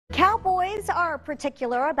Cowboys are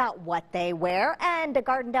particular about what they wear, and a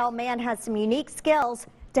Gardendale man has some unique skills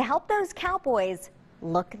to help those cowboys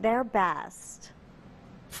look their best.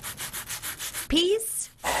 Piece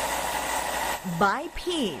by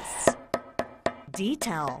piece,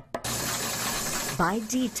 detail by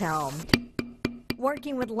detail.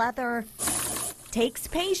 Working with leather takes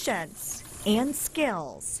patience and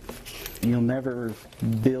skills. You'll never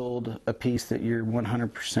build a piece that you're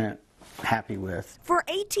 100% happy with. For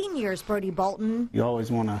 18 years, Brody Bolton, you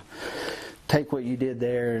always want to take what you did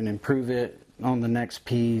there and improve it on the next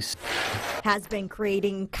piece. Has been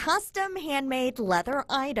creating custom handmade leather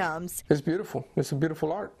items. It's beautiful. It's a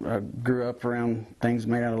beautiful art. I grew up around things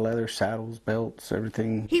made out of leather, saddles, belts,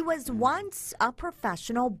 everything. He was once a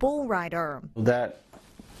professional bull rider. That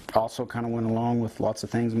also kind of went along with lots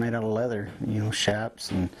of things made out of leather, you know,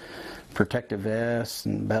 chaps and protective vests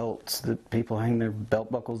and belts that people hang their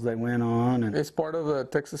belt buckles they went on. And it's part of the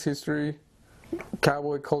Texas history,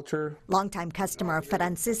 cowboy culture. Longtime customer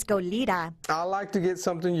Francisco Lira. I like to get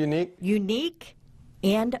something unique. Unique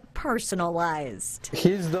and personalized.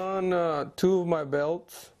 He's done 2 of my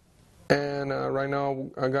belts, and right now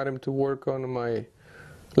I got him to work on my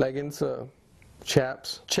leggings,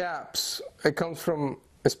 chaps. Chaps, it comes from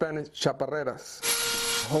Spanish chaparreras.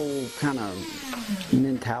 Whole kind of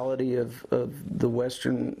mentality of the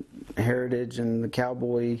Western heritage and the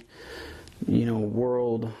cowboy, you know,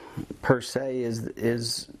 world per se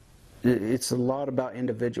is it's a lot about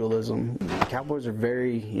individualism. Cowboys are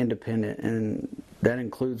very independent, and that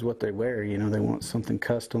includes what they wear. You know, they want something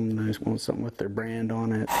custom, they just want something with their brand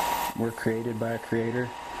on it. We're created by a creator.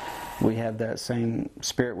 We have that same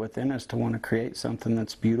spirit within us to want to create something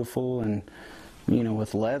that's beautiful. And you know,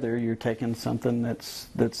 with leather, you're taking something that's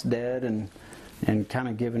dead and kind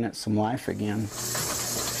of giving it some life again.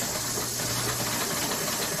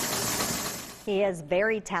 He is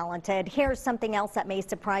very talented. Here's something else that may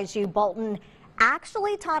surprise you. Bolton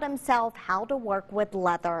actually taught himself how to work with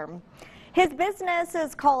leather. His business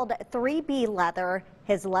is called 3B Leather.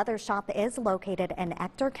 His leather shop is located in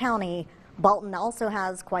Ector County. Bolton also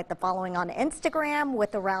has quite the following on Instagram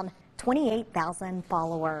with around 28,000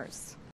 followers.